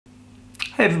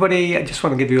Hey everybody, I just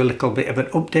want to give you a little bit of an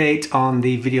update on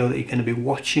the video that you're going to be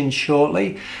watching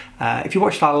shortly. If you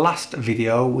watched our last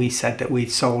video, we said that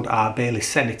we'd sold our Bailey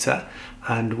Senator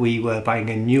and we were buying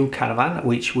a new Caravan,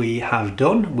 which we have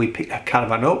done. We picked a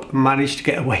Caravan up, managed to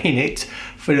get away in it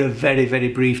for a very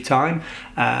brief time,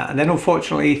 and then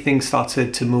unfortunately things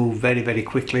started to move very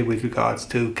quickly with regards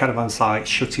to caravan sites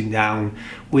shutting down.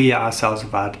 We ourselves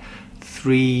have had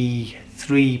three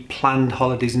planned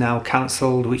holidays now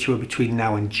cancelled, which were between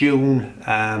now and June.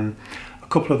 A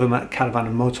couple of them at Caravan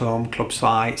and Motorhome Club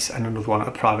sites and another one at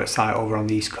a private site over on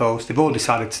the East Coast. They've all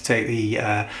decided to take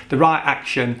the right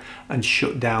action and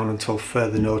shut down until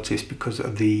further notice because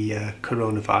of the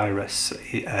coronavirus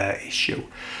issue.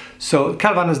 So the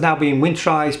Caravan has now been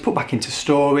winterised, put back into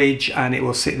storage, and it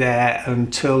will sit there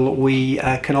until we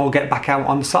can all get back out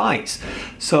on the sites.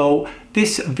 So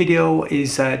this video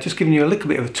is just giving you a little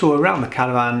bit of a tour around the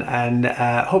Caravan, and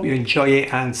hope you enjoy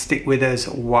it and stick with us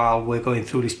while we're going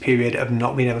through this period of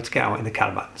not being able to get out in the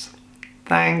caravans.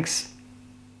 Thanks.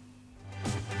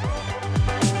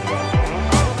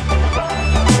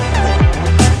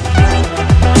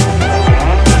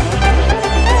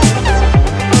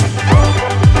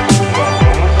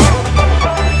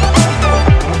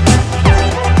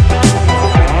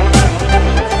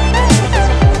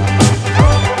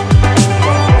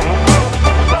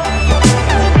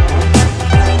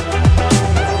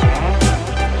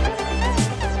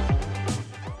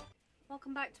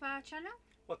 Welcome back to our channel.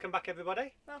 Welcome back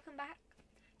everybody. Welcome back.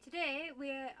 Today we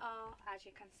are, as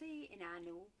you can see, in our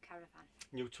new Caravan.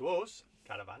 New to us,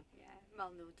 Caravan. Yeah,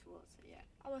 well new to us, yeah.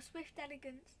 Our Swift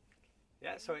Elegance.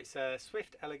 Yeah, so it's a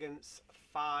Swift Elegance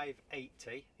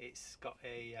 580. It's got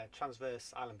a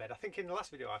transverse island bed. I think in the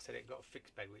last video I said it got a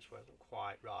fixed bed, which wasn't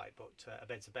quite right, but a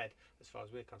bed's a bed as far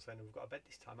as we're concerned. We've got a bed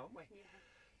this time, haven't we? Yeah.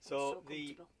 So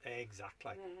Yeah.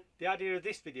 The idea of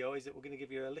this video is that we're going to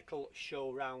give you a little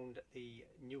show around the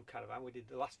new Caravan. We did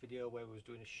the last video where we was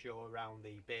doing a show around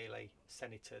the Bailey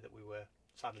Senator that we were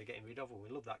sadly getting rid of. We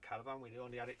love that Caravan. We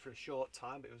only had it for a short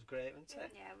time, but it was great, wasn't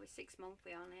it? Yeah, it was 6 months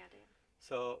we only had it.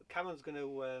 So Cameron's going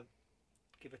to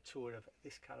give a tour of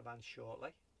this Caravan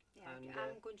shortly. Yeah, and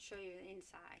I'm going to show you the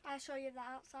inside. I'll show you the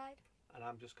outside. And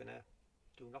I'm just going to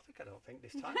do nothing, I don't think,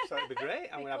 this time. So it'll be great.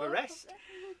 I'm going to have a rest.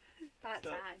 Part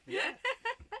time. Yeah.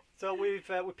 So we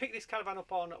picked this Caravan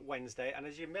up on Wednesday, and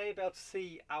as you may be able to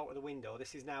see out of the window,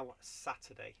 this is now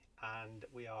Saturday, and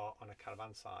we are on a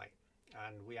caravan site.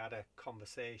 And we had a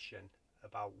conversation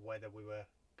about whether we were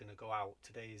going to go out.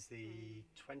 Today is the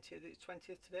 20th. It's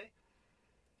 20th today.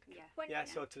 Yeah. Yeah.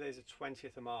 So today's the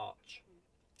 20th of March.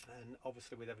 And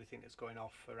obviously with everything that's going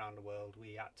off around the world,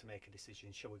 we had to make a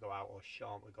decision. Shall we go out or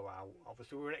shan't we go out?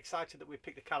 Obviously we were excited that we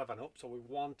picked the Caravan up, so we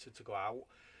wanted to go out,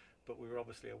 but we were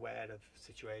obviously aware of the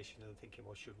situation and thinking,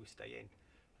 well, should we stay in?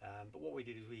 But what we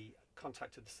did is we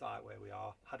contacted the site where we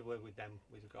are, had a word with them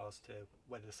with regards to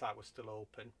whether the site was still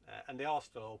open, and they are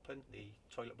still open. The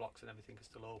toilet blocks and everything are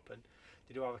still open.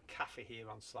 They do have a cafe here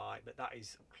on site, but that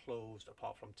is closed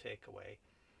apart from takeaway.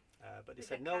 But they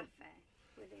said no.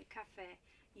 With a cafe,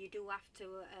 you do have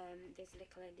to, there's a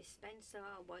little dispenser,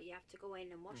 but you have to go in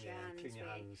and wash your hands, clean your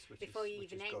hands before you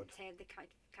even good. enter the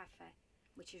cafe,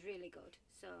 which is really good.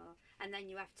 So, and then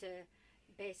you have to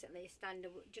basically stand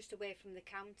just away from the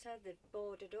counter. They've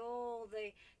boarded all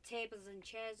the tables and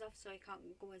chairs off, so you can't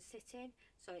go and sit in.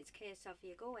 So it's a case of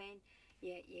you go in,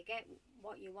 you get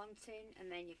what you're wanting, and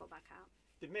then you go back out.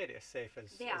 They've made it as safe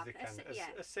as they can,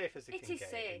 as safe as they can get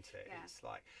it, isn't it? Yeah. It's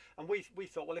like, and we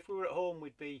thought, well, if we were at home,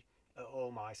 we'd be at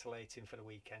home isolating for the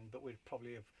weekend, but we'd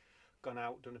probably have gone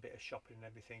out, done a bit of shopping and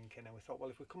everything, and then we thought,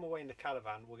 well, if we come away in the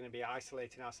Caravan, we're going to be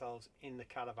isolating ourselves in the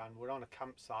Caravan. We're on a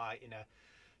campsite in a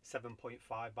 7.5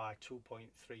 by 2.3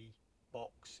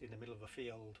 box in the middle of a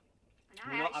field.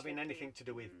 We're not having anything to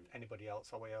do with anybody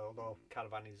else, are we? Although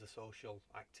Caravan is a social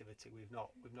activity, we've not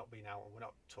been out and we're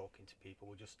not talking to people.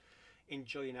 We're just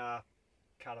enjoying our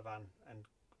Caravan and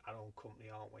our own company,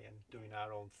 aren't we, and doing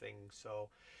our own thing. So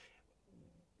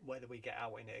whether we get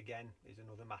out in it again is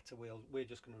another matter. We're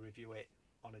just going to review it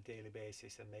on a daily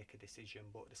basis and make a decision.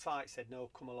 But the site said no,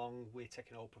 come along, we're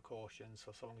taking all precautions,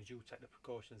 so long as you take the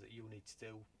precautions that you need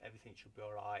to do, everything should be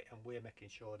all right. And we're making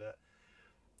sure that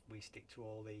we stick to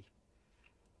all the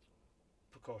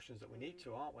precautions that we need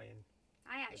to, aren't we? And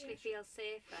I actually feel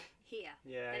safer here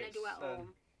than I do at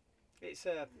home. It's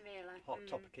a really hot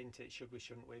topic, isn't it? Should we,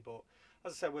 shouldn't we? But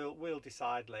as I say, we'll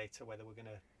decide later whether we're going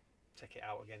to take it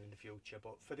out again in the future.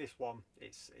 But for this one,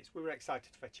 we were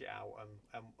excited to fetch it out,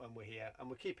 and we're here, and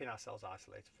we're keeping ourselves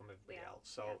isolated from everybody else,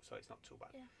 so it's not too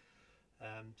bad.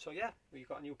 So yeah, we've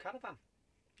got a new Caravan.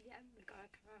 Yeah, we got a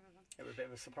Caravan. It was a bit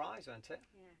of a surprise, wasn't it?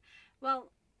 Yeah. Well,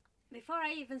 my before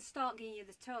I even start giving you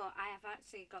the tour, I have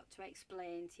actually got to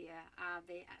explain to you how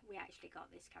we actually got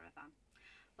this caravan.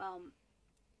 Well,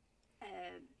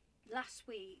 last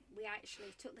week we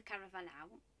actually took the caravan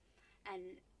out,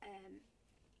 and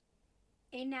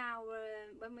in our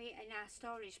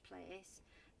storage place,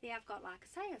 they have got like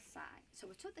a sales site. So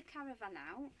we took the caravan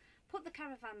out, put the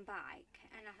caravan back,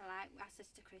 and I said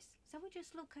to Chris, so we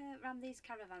just look around these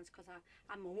caravans, because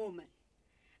I'm a woman.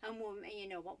 And you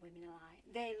know what women are like.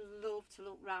 They love to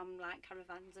look round like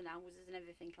caravans and houses and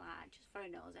everything like that, just for a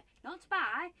nosy. Not to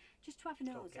buy, just to have a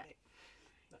nosy.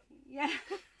 No. Yeah.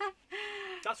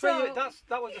 That's where that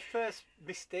was the first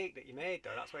mistake that you made,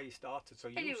 though. That's where you started.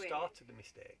 So you started the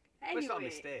mistake. Well, it's not a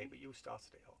mistake, but you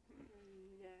started it all.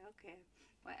 Yeah. Okay.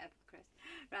 Whatever, Chris.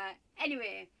 Right.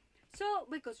 Anyway. So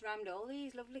we goes round all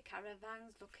these lovely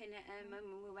caravans, looking at them,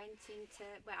 and we went into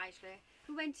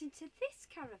this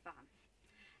caravan.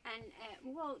 And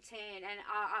we walked in, and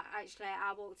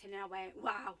I walked in and I went,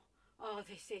 wow, oh,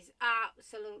 this is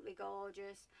absolutely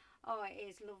gorgeous. Oh, it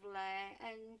is lovely.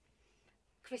 And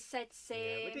Chris said same.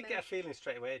 Yeah, we did get a feeling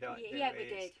straight away, don't we? Yeah, we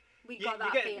did. We got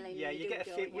that feeling. Yeah, you get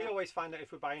a feeling. We always find that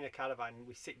if we're buying a caravan,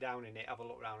 we sit down in it, have a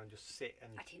look around, and just sit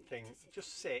and think.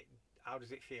 Just sit. How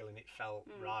does it feel? And it felt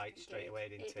right straight away,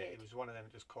 didn't it? It was one of them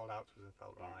that just called out to us and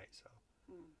felt right. So.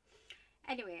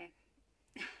 Anyway,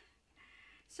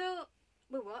 so.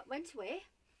 We went away.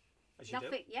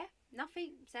 Nothing, yeah,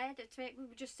 nothing said to it.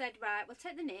 We just said, right, we'll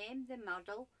take the name, the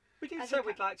model. We did say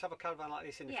we'd like to have a caravan like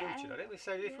this in the future, didn't we? We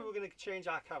said if we were going to change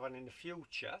our caravan in the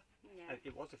future,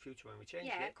 it was the future when we changed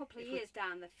it. Yeah, a couple of years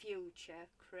down the future,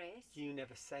 Chris. You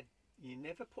never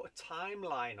put a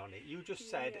timeline on it. You just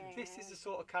said, this is the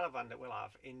sort of caravan that we'll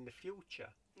have in the future.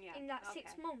 Yeah. In that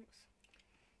 6 months.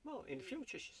 Well, in the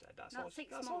future, she said. That's not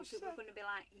 6 months. It was going to be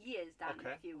like years down in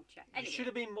the future. Anyway. You should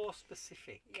have been more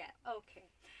specific. Yeah. Okay.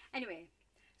 Anyway,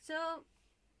 so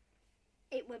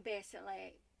it were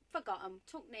basically forgotten.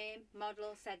 Took name,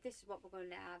 model, said this is what we're going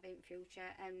to have in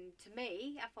future, and to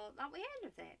me, I thought that was the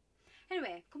end of it.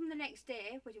 Anyway, come the next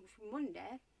day, which was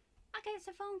Monday, I get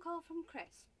a phone call from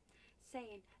Chris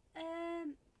saying,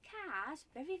 Cars,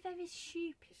 very, very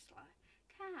sheepishly,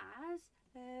 Cars.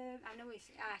 I know he's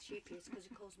sheepish because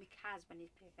he calls me Kaz when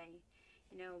he's very,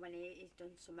 you know, when he's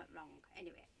done something wrong.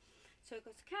 Anyway, so he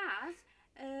goes, Kaz,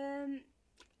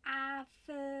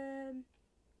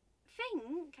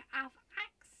 think I've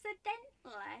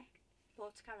accidentally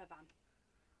bought a caravan.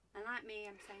 And like me,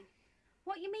 I'm saying,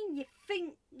 what you mean you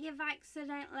think you've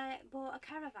accidentally bought a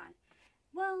caravan?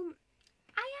 Well,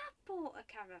 I have bought a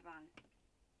caravan.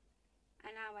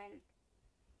 And I went,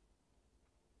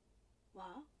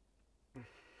 what?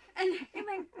 And he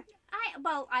went, I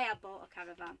have bought a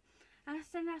caravan. And I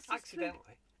said,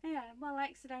 accidentally? Yeah, well,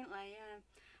 accidentally, yeah.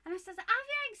 And I said, have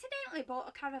you accidentally bought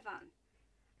a caravan?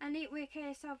 And it was a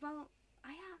case of, well,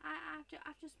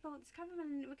 I've just bought this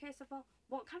caravan. And it was a case of, well,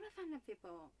 what caravan have you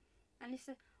bought? And he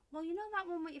said, well, you know that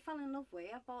one that you fell in love with?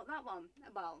 I bought that one.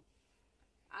 Well,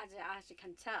 as you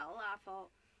can tell, I thought,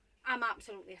 I'm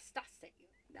absolutely ecstatic.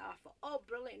 I thought, oh,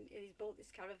 brilliant, he's bought this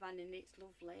caravan and it's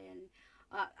lovely, and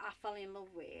I fell in love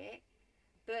with it.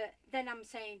 But then I'm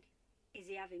saying, is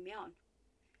he having me on?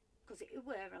 Because it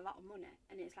were a lot of money.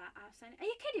 And it's like, I was saying, are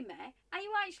you kidding me? Are you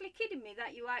actually kidding me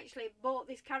that you actually bought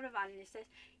this caravan? And he says,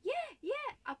 yeah,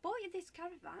 I bought you this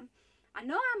caravan. I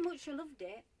know how much you loved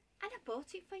it, and I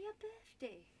bought it for your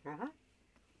birthday.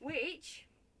 Which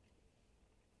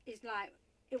is like,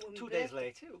 it was 2 days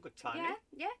later, it was good timing.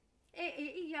 Yeah.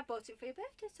 I bought it for your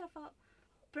birthday, so I thought,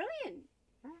 oh, brilliant.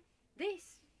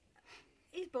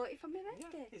 He's bought it for my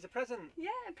birthday. Yeah, it's a present. Yeah,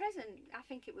 a present. I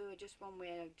think we were just one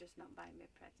way of just not buying me a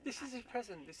present. This is a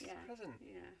present. This is a present.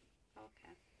 Yeah.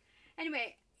 Okay.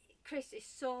 Anyway, Chris is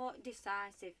so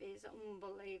decisive. He's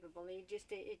unbelievable. He just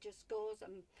goes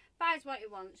and buys what he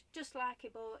wants, just like he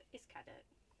bought his caddock.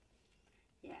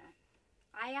 Yeah.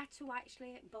 I had to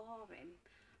actually borrow him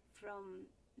from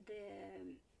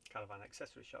the caravan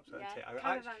accessory shops.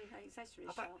 Caravan accessory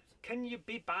shops. Can you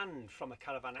be banned from a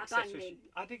caravan accessory?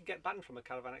 I did get banned from a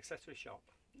caravan accessory shop.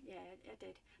 Yeah, I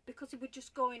did, because we were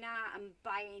just going out and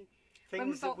buying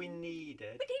things that we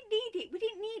needed. We didn't need it. We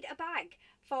didn't need a bag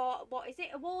for, what is it,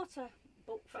 a water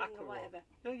book thing or whatever.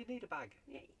 No, you need a bag.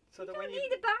 Yeah. So you don't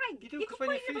need a bag. You do, because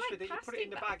when you finish with it, you put it in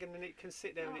the bag and then it can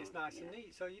sit there and it's nice and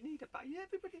neat. So you need a bag. Yeah,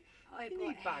 everybody. You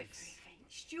need bags. Everything.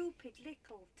 Stupid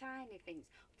little tiny things.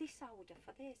 This order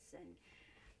for this, and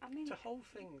I mean to hold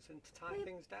things and to tie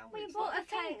things down. We bought a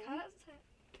thing.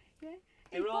 Yeah.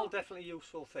 They were all definitely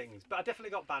useful things, but I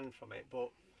definitely got banned from it.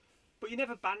 But you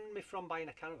never banned me from buying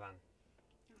a caravan.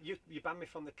 You banned me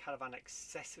from the caravan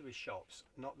accessory shops,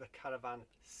 not the caravan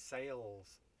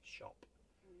sales shop.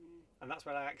 And that's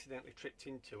where I accidentally tripped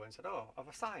into and said, "Oh, have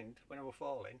I signed when I was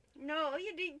falling?" No,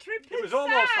 you didn't trip It was and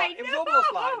almost sign. like it was No.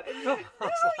 almost like it was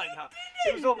almost like you that. didn't.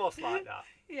 It was almost like that.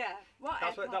 Yeah, whatever.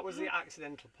 That's what that was the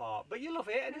accidental part. But you love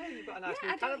it anyway. You've got a nice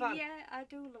Yeah, new caravan. yeah, I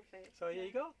do love it. So here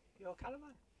you go, your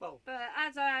caravan. Well, But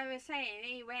as I was saying,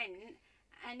 he went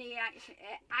and he actually.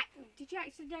 Did you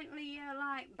accidentally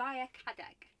like buy a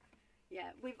Cadillac?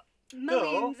 Yeah, with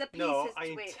millions of pieces no, to I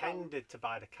it. intended to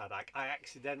buy the Cadillac. I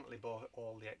accidentally bought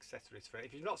all the accessories for it.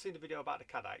 If you've not seen the video about the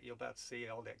Cadillac, you'll be able to see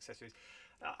all the accessories.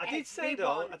 I did say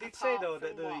though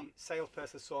that the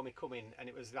salesperson saw me coming, and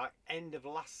it was like end of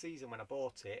last season when I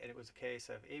bought it, and it was a case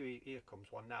of here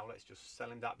comes one now. Let's just sell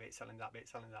him that bit, sell him that bit,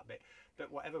 sell him that bit. But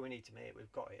whatever we need to make,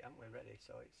 we've got it, haven't we? Ready?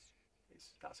 So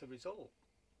that's a result.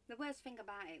 The worst thing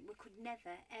about it, we could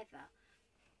never ever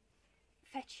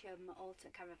fetch them all to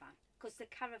Caravan because the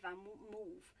Caravan won't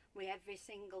move with every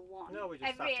single one. No, we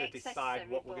just have to decide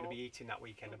what we're going to be eating that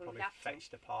weekend and probably fetch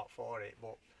the part for it.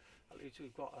 But at least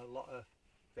we've got a lot of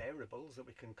variables that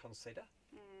we can consider.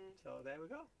 So there we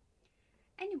go.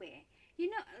 Anyway, you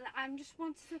know, I just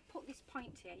wanted to put this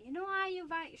point here. You know how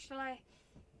you've actually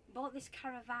bought this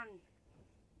Caravan?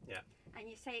 Yeah. And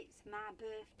you say it's my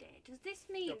birthday. Does this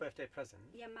mean... Your birthday present?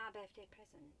 Yeah, my birthday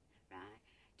present, right?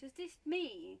 Does this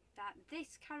mean that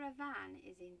this Caravan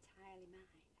is entirely mine?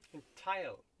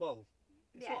 Well,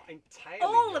 it's not entirely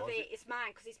all yours. of it is mine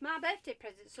because it's my birthday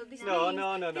present. So this No.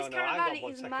 this Caravan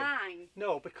is mine.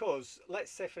 No, because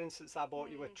let's say, for instance, I bought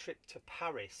you a trip to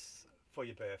Paris for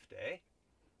your birthday,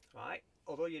 right?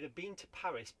 Although you'd have been to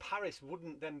Paris, Paris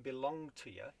wouldn't then belong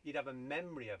to you. You'd have a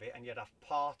memory of it, and you'd have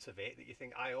part of it that you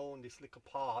think, I own this little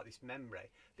part, this memory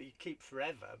that you keep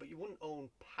forever, but you wouldn't own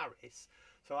Paris.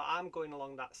 So I'm going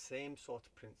along that same sort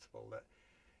of principle, that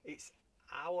it's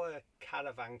our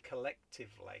caravan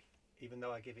collectively, even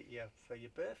though I give it you for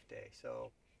your birthday.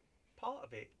 So part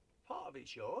of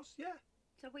it's yours, yeah.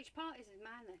 So which part is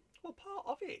mine then? Well, part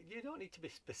of it. You don't need to be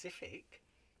specific.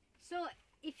 So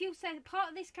if you say part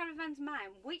of this caravan's mine,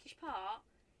 which part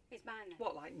is mine then?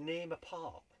 What, like name a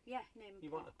part? Yeah, name a part. You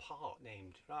want a part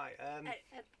named, right? A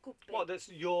good bit. What, that's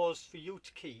yours for you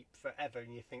to keep forever,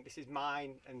 and you think this is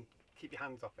mine, and keep your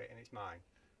hands off it, and it's mine.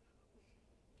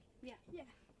 Yeah.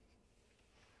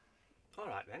 All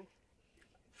right then.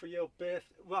 For your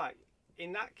birthday, right?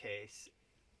 In that case,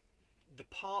 the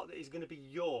part that is going to be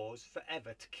yours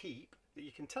forever to keep, that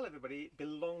you can tell everybody it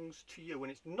belongs to you,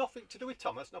 and it's nothing to do with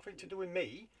Thomas, nothing to do with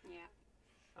me.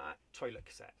 Yeah. Toilet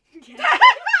cassette. Yeah.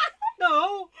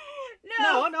 No.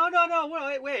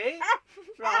 Right, wait.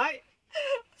 Right.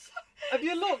 Have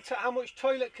you looked at how much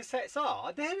toilet cassettes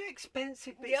are? They're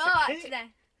expensive bits of kit.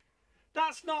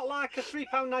 That's not like a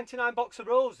 £3.99 box of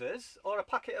roses or a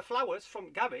packet of flowers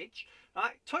from garage.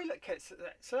 Right? Toilet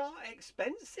cassettes are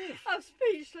expensive. I'm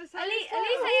speechless. At least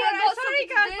sorry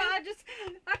guys, but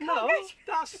I can't No,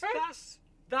 get that's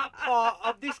that part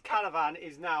of this caravan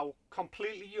is now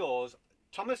completely yours.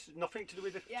 Thomas, nothing to do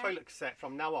with the toilet cassette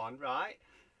from now on, right?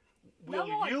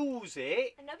 We'll use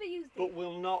it, I never used it. but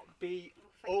we'll not be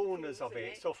owners of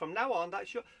it. So from now on,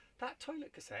 that's your... That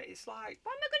toilet cassette, it's like...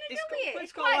 What am I going to do with it?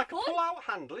 It's got like a pull-out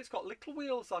handle. It's got little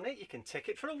wheels on it. You can take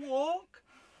it for a walk.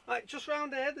 Like just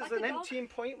round there, there's an emptying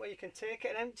point where you can take it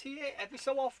and empty it. Every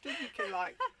so often, you can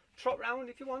like trot round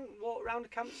if you want, walk around the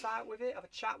campsite with it, have a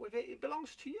chat with it. It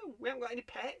belongs to you. We haven't got any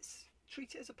pets.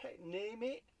 Treat it as a pet. Name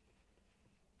it.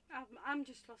 I'm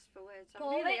just lost for words. I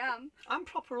Call really it. am. I'm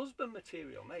proper husband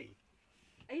material, me.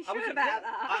 Are you sure about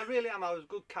that? I really am. I was a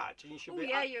good catch, and you should be.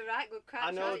 Yeah, you're right. Good catch.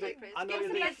 I know that. I know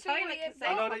that.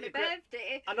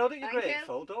 Birthday. I know that you're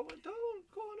grateful. Don't go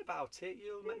on about it.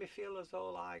 You'll make me feel as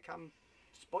though like I'm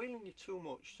spoiling you too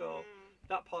much. So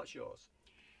that part's yours.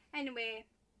 Anyway,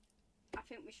 I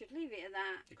think we should leave it at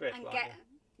that. You're grateful, and get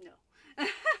no.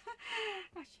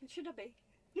 Should I be?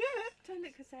 Yeah.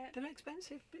 Toilet cassette. They're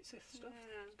expensive bits of stuff.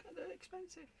 Yeah. They're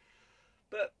expensive.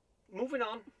 But moving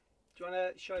on. Do you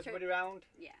want to show everybody around?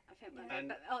 Yeah, I think we're and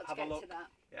but let's have get a look. to that.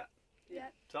 Yeah.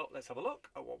 So let's have a look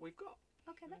at what we've got.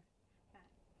 Okay then. Right.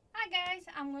 Hi guys,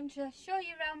 I'm going to show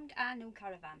you around our new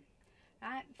caravan.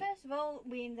 Right, first of all,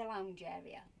 we're in the lounge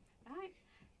area. Right,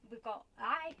 we've got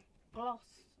high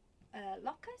gloss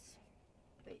lockers,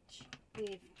 which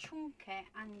with chunky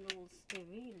angles. They're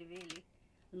really, really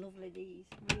lovely. These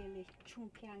really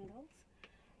chunky angles.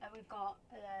 We've got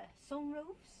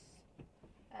sunroofs.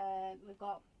 We've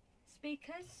got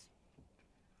speakers,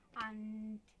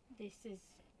 and this is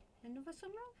another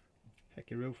sunroof.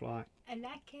 Hecky roof light. A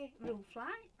Hecky roof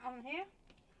light on here.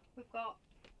 We've got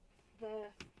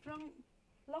the front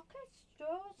lockers,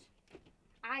 doors,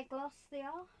 eyeglass they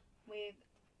are, with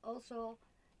also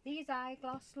these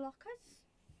eyeglass lockers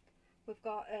we've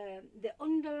got the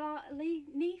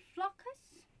underneath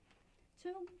lockers to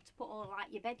put all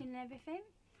like your bedding and everything.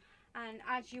 And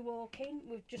as you walk in,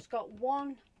 we've just got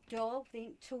one door, I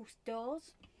think 2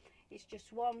 doors. It's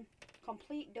just one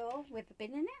complete door with a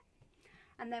bin in it.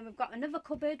 And then we've got another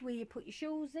cupboard where you put your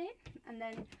shoes in, and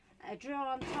then a drawer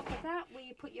on top of that where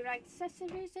you put your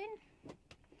accessories in.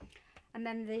 And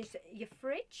then there's your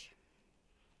fridge.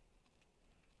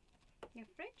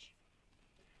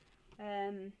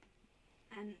 And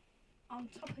on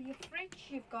top of your fridge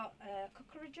you've got a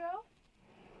cookery drawer.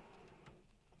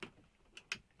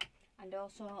 And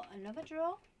also another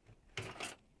drawer.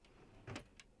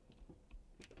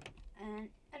 And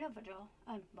another drawer,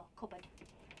 well, cupboard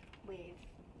with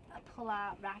a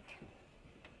pull-out rack.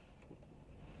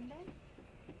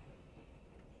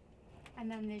 And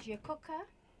then there's your cooker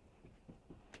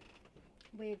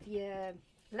with your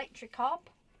electric hob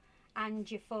and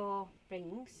your 4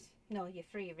 rings. No, your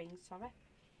 3 rings, sorry.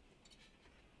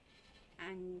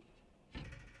 And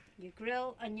your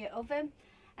grill and your oven.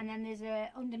 And then there's a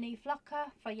underneath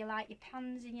locker for your like your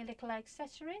pans and your little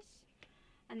accessories.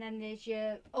 And then there's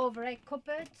your overhead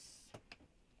cupboards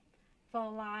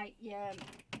for like your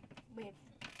with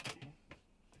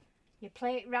your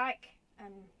plate rack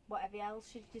and whatever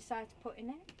else you decide to put in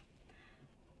it.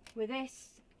 With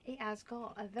this, it has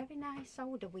got a very nice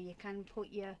holder where you can put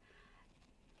your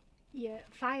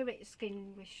fire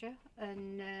extinguisher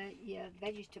and your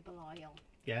vegetable oil.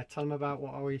 Yeah, tell them about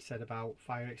what I said about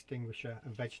fire extinguisher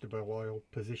and vegetable oil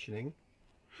positioning.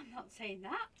 I'm not saying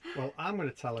that. Well, I'm going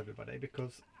to tell everybody,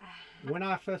 because when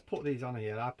I first put these on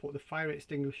here, I put the fire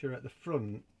extinguisher at the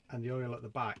front and the oil at the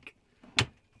back.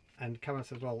 And Caravan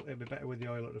says, well, it'd be better with the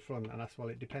oil at the front. And I said, well,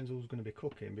 it depends who's going to be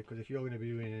cooking, because if you're going to be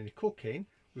doing any cooking,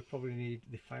 we probably need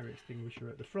the fire extinguisher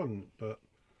at the front. But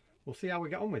we'll see how we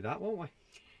get on with that, won't we?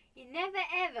 You're never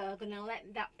ever going to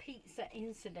let that pizza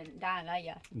incident down, are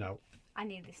you? No. I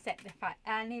nearly set the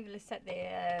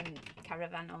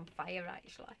Caravan on fire,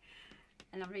 actually,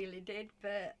 and I really did.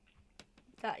 But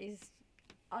that is,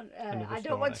 I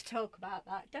don't want to talk about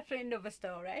that. Definitely another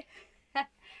story.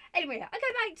 Anyway, I'll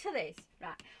go back to this.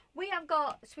 Right, we have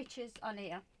got switches on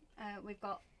here. We've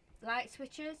got light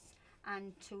switches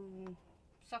and 2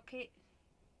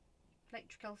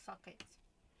 electrical sockets,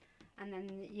 and then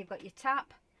you've got your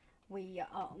tap with your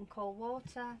hot and cold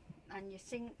water, and your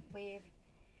sink with.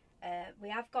 We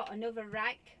have got another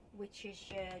rack, which is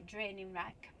your draining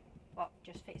rack, what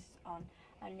just fits on,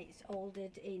 and it's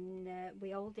holded in.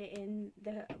 We hold it in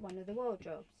one of the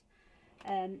wardrobes.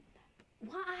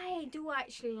 What I do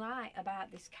actually like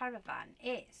about this Caravan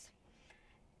is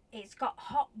it's got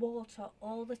hot water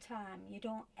all the time. You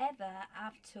don't ever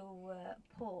have to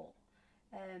pour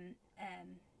an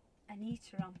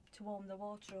heater on to warm the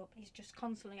water up. It's just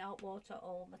constantly hot water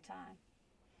all the time.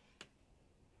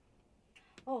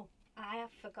 Oh, I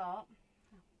have forgot,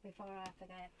 before I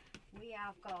forget, we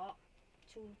have got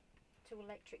two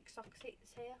electric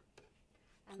sockets here,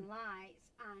 and lights,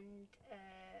 and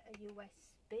a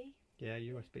USB. Yeah,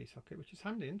 USB socket, which is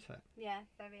handy, isn't it? Yeah,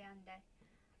 very handy.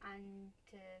 And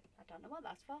I don't know what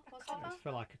that's for. What's that for? It's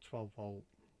for like a 12-volt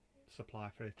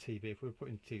supply for a TV. If we were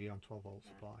putting TV on 12-volt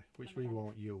supply, which we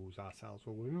won't use ourselves.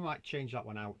 Well, we might change that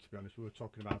one out, to be honest. We were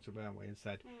talking about it, weren't we? And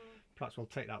said perhaps we'll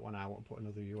take that one out and put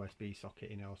another USB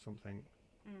socket in or something.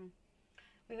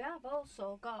 We have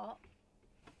also got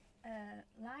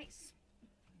lights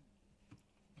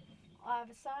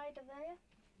either side of there.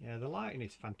 Yeah, the lighting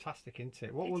is fantastic, isn't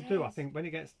it? What we'll do, I think, when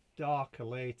it gets darker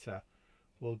later,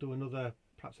 we'll do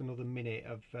perhaps another minute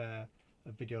of a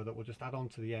video that we'll just add on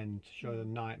to the end to show the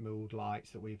night mood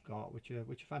lights that we've got, which are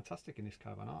fantastic in this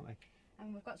Caravan, aren't they?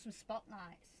 And we've got some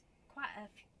spotlights, quite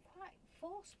 4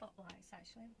 spotlights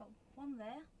actually. We've got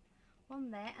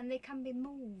one there, and they can be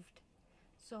moved,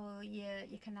 so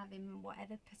you can have them in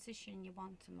whatever position you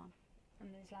want them on.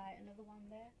 And there's like another one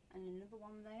there and another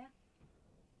one there.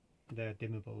 They're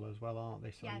dimmable as well, aren't they?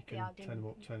 So yeah, you can turn them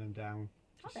up, turn them down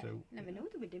to suit. Never knew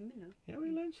they were dimmable. Yeah, we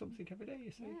learn something every day,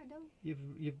 you see. Yeah, I do.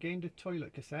 You've gained a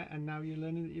toilet cassette, and now you're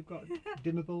learning that you've got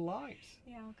dimmable lights.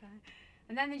 Yeah, okay.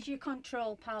 And then there's your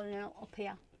control panel up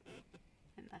here.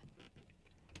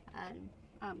 And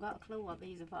I haven't got a clue what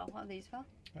these are for. What are these for?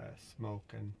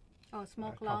 Smoke and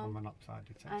smoke carbon alarm monoxide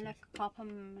detector. and a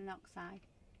carbon monoxide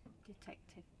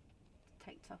detector.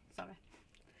 Sorry.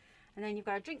 And then you've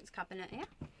got a drinks cabinet here.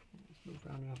 Let's move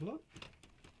around and have a look.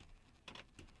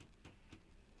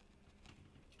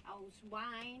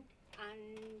 Wine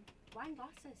and wine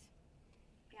glasses.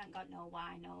 You haven't got no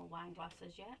wine or wine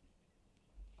glasses yet.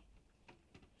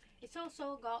 It's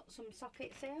also got some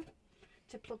sockets here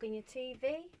to plug in your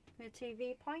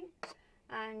TV point,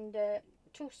 and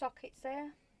 2 sockets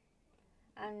there,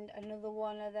 and another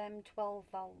one of them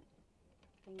 12-volt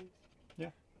things.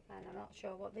 Yeah. And I'm not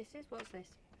sure what this is. What's this?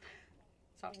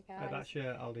 Sorry guys. That's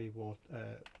your Aldi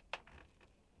water,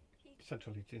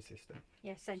 central heating system.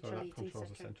 Yeah, central so heating that controls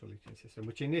system. the central heating system,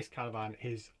 which in this caravan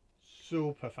is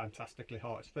super fantastically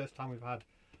hot. It's the first time we've had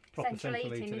proper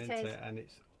central heating into it, and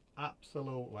it's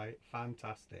absolutely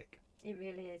fantastic. It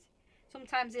really is.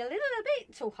 Sometimes it's a little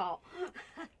bit too hot.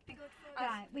 Be good for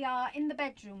Right, we are in the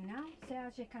bedroom now. So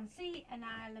as you can see, an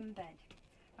island bed.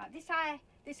 Right,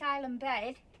 this island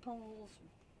bed pulls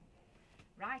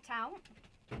right out.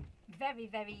 Very,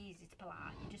 very easy to pull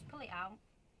out. You just pull it out,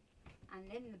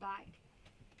 and in the back,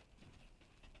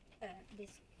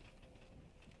 there's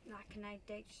like an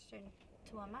adaptation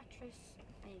to a mattress,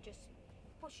 and you just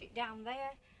push it down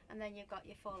there, and then you've got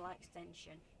your full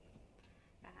extension.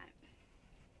 Right.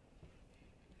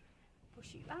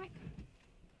 Push it back.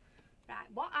 Right,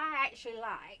 what I actually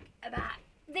like about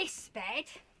this bed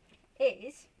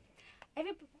is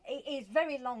it is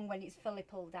very long when it's fully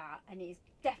pulled out, and it's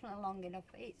definitely long enough.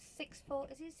 It's 6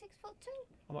 foot. Is it 6'2"?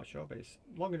 I'm not sure, but it's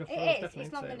long enough for It us, is, definitely.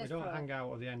 it's long isn't it? enough We don't for us. hang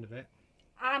out at the end of it.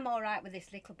 I'm all right with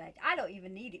this little bed. I don't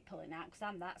even need it pulling out because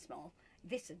I'm that small.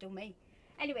 This will do me.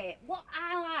 Anyway, what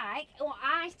I like, what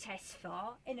I test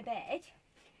for in a bed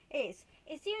is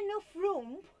there enough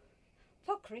room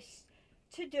for Chris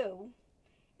to do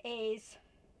is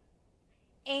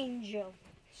angel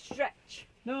stretch.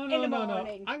 No. Hang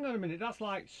on a minute. That's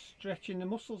like stretching the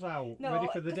muscles out, No, ready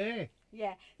for the day.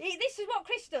 Yeah, this is what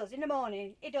Chris does in the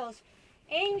morning. He does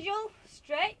angel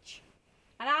stretch,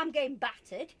 and I'm getting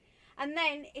battered. And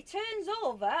then he turns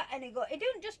over, and he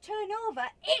don't just turn over,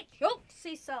 it chucks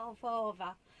himself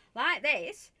over like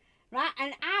this, right?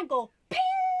 And I go ping.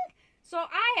 So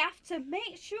I have to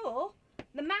make sure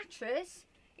the mattress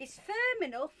is firm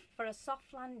enough for a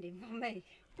soft landing for me.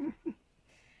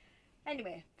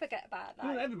 Anyway, forget about that.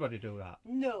 Doesn't everybody do that?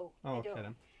 No, Oh, they okay don't.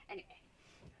 then. Anyway,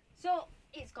 so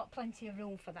it's got plenty of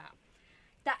room for that.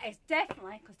 That is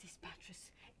definitely because this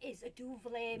mattress is a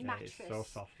duvet mattress. It's so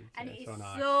soft, isn't and it? it is So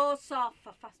nice. so soft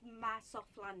for my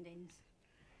soft landings.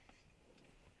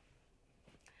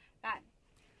 Right,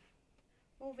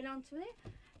 moving on to it.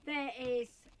 There is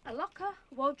a locker,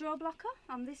 wardrobe locker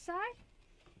on this side,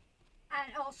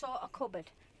 and also a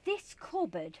cupboard. This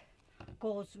cupboard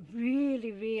goes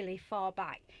really, really far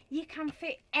back. You can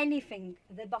fit anything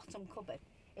in the bottom cupboard.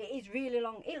 It is really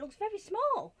long. It looks very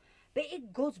small, but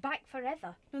it goes back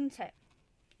forever, doesn't it?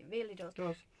 It really does. It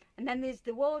does. And then there's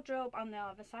the wardrobe on the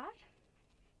other side,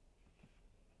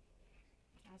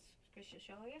 as Chris will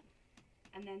show you.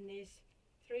 And then there's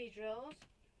 3 drawers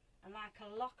and like a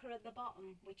locker at the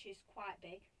bottom, which is quite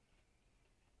big.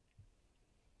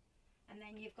 And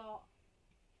then you've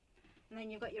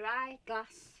got your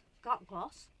gloss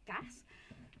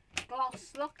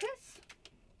lockers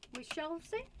with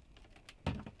shelves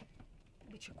in,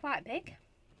 which are quite big.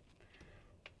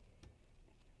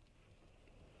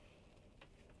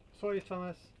 Sorry,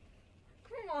 Thomas.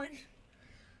 Come on.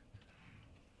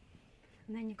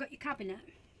 And then you've got your cabinet,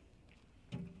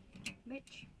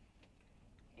 which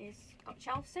is got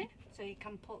shelves in, so you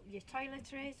can put your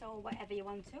toiletries or whatever you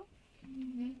want to.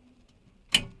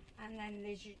 And then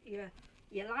there's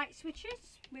your light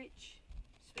switches, which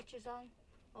switches on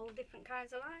all different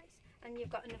kinds of lights. And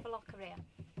you've got another locker here.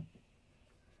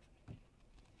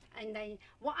 And then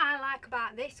what I like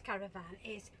about this caravan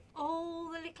is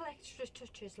all the little extra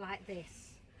touches like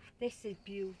this. This is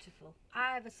beautiful.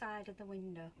 Either side of the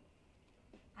window.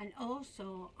 And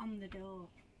also on the door.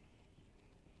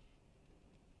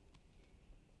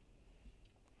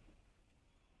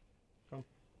 Come.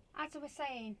 As I was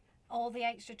saying, all the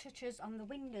extra touches on the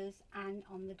windows and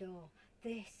on the door.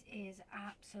 This is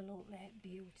absolutely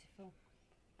beautiful.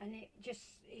 And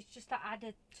it's just that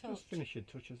added touch. Just finishing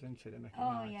touches into it, make it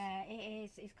Oh nice. yeah, it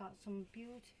is. It's got some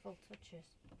beautiful touches.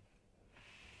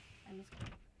 And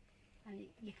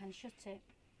you can shut it.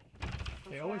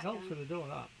 It always helps with the door,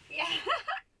 that. Yeah.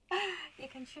 You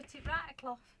can shut it right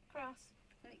across,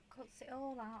 and it cuts it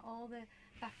all out, all the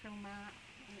bathroom out,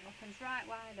 and it opens right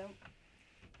wide up.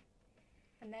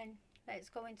 And then let's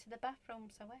go into the bathroom,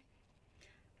 shall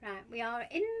we? Right, we are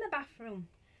in the bathroom.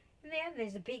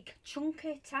 There's a big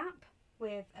chunky tap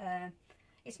with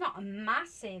it's not a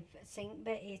massive sink,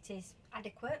 but it is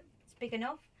adequate. It's big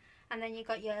enough. And then you've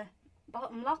got your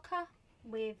bottom locker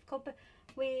with cupboard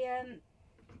with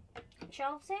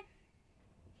shelves in.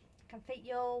 Can fit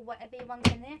your whatever you want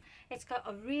in there. It's got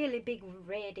a really big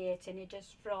radiator, and you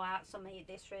just throw out some of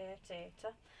this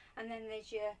radiator. And then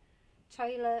there's your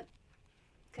toilet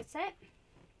cassette.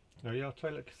 No, your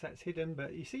toilet cassette's hidden,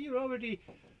 but you see, you're already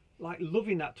like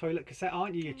loving that toilet cassette,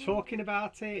 aren't you? You're talking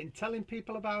about it and telling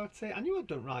people about it. I knew I'd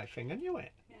done the right thing, I knew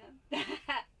it. Yeah.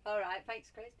 All right,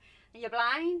 thanks, Chris. And you're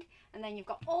blind, and then you've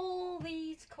got all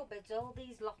these cupboards, all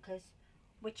these lockers,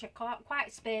 which are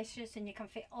quite spacious, and you can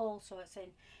fit all sorts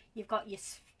in. You've got your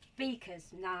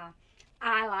speakers. Now,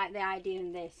 I like the idea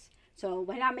in this. So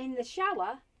when I'm in the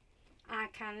shower, I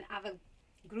can have a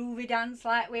groovy dance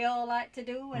like we all like to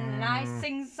do, and a nice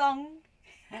sing song.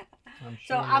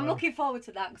 So I'm looking forward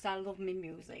to that because I love my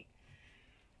music.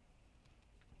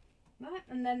 Right,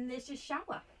 and then there's your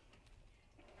shower.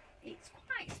 It's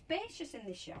quite spacious in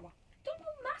this shower. Don't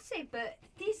look massive, but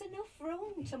there's enough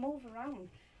room to move around.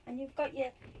 And you've got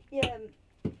your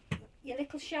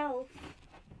little shelf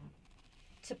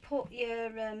to put your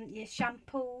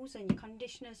shampoos and your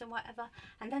conditioners and whatever.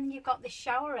 And then you've got the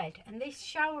shower head. And this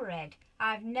shower head,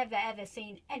 I've never ever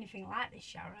seen anything like this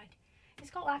shower head. It's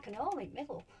got like an hole in the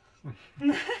middle. Well,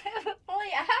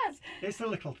 it has. It's the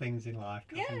little things in life,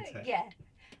 isn't it? Yeah.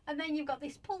 And then you've got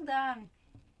this pull down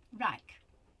rack.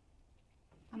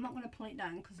 I'm not going to pull it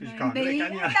down because you can't do it,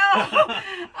 can you? No,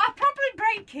 I'll probably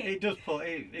break it. It does pull.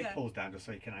 It pulls down just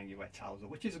so you can hang your wet towels up,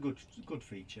 which is a good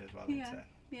feature as well, isn't it?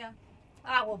 Yeah.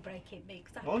 I will break it big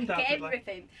because I break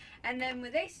everything. And then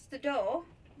with this, the door,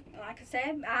 like I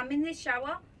said, I'm in this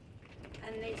shower,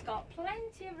 and it's got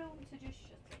plenty of room to just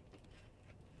shut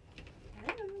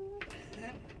it.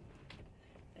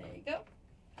 There you go.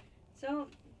 So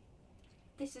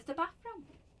this is the bathroom.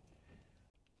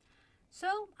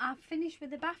 So I've finished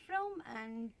with the bathroom,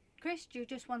 and Chris, do you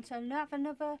just want to have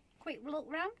another quick look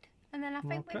round, and then I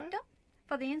think we're done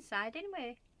for the inside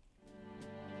anyway.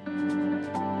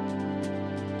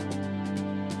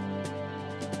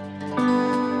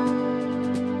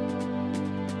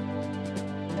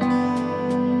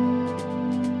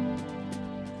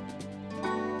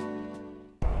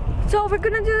 So we're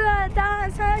gonna do the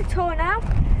outside tour now.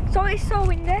 So it's so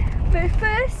windy, but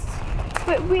first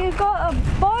we've got a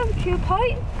barbecue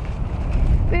point.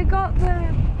 We've got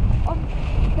the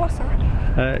what's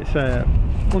that? It's a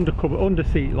under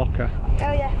seat locker.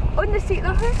 Oh yeah, under seat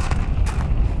locker.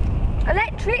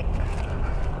 Electric,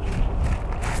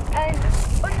 and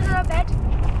under the bed.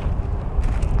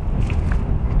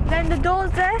 Then the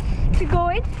doors there to go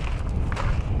in.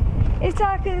 It's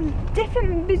like a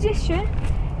different position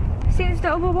since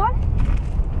the other one.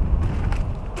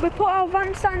 We put our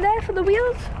van stand there for the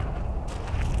wheels.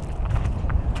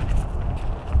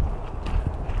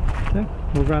 Okay,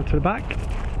 move round to the back.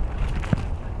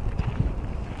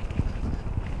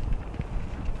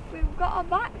 We've got our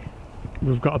back.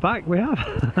 We've got a back, we have.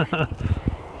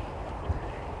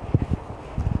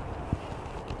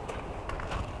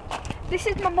 This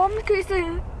is my mum's because it's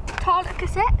the toilet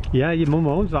cassette. Yeah, your mum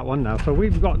owns that one now, so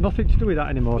we've got nothing to do with that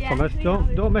anymore, Yeah, Thomas.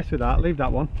 Don't mess with that, leave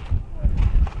that one.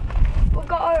 We've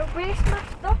got our waste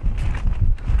master.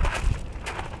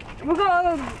 We've got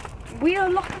a wheel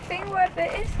locker thing, wherever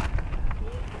it is.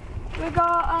 We've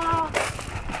got our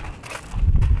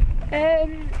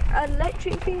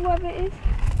electric thing, wherever it is.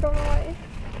 Don't know what it is.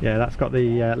 Yeah, that's got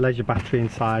the leisure battery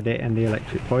inside it and the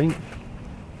electric point.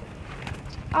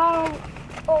 Our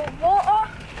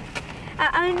water.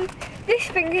 And this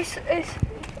thing is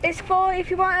for if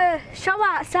you want to shower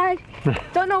outside.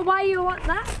 Don't know why you want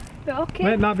that, but okay.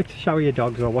 Well, it might be to shower your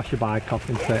dogs or wash your bike off,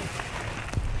 isn't it?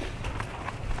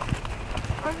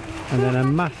 And then a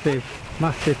massive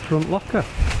front locker.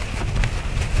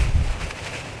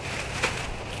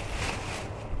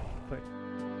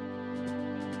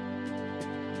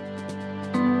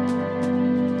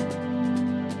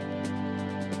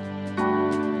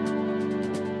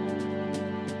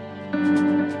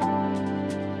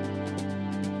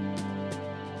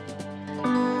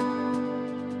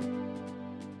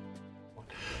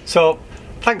 So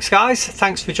thanks guys,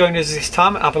 thanks for joining us this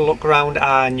time. Have a look around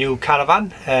our new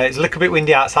caravan. It's a little bit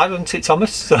windy outside, isn't it,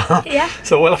 Thomas? So, yeah.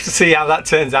 So we'll have to see how that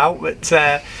turns out, but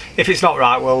if it's not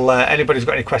right, well, anybody's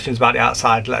got any questions about the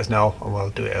outside, let us know and we'll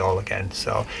do it all again.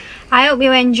 So I hope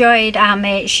you enjoyed our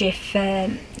makeshift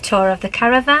tour of the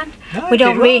caravan. No, we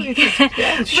don't really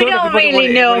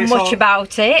know much all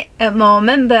about it at the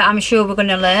moment, but I'm sure we're going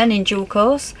to learn in due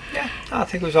course. Yeah, I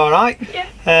think it was alright.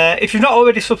 Yeah. If you've not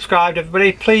already subscribed,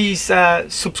 everybody, please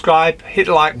subscribe, hit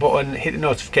the like button, hit the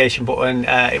notification button.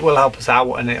 It will help us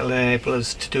out and it'll enable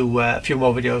us to do a few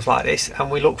more videos like this, and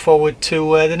we look forward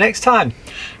to the next time.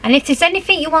 And if there's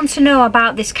anything you want to know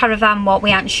about this caravan, what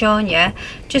we haven't shown you,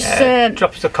 just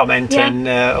drop us a comment and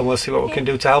we'll see what we can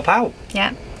do to help out.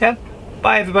 Yeah. Yeah.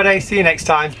 Bye everybody, see you next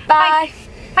time. Bye.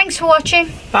 Thanks for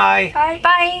watching. Bye. Bye.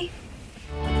 Bye.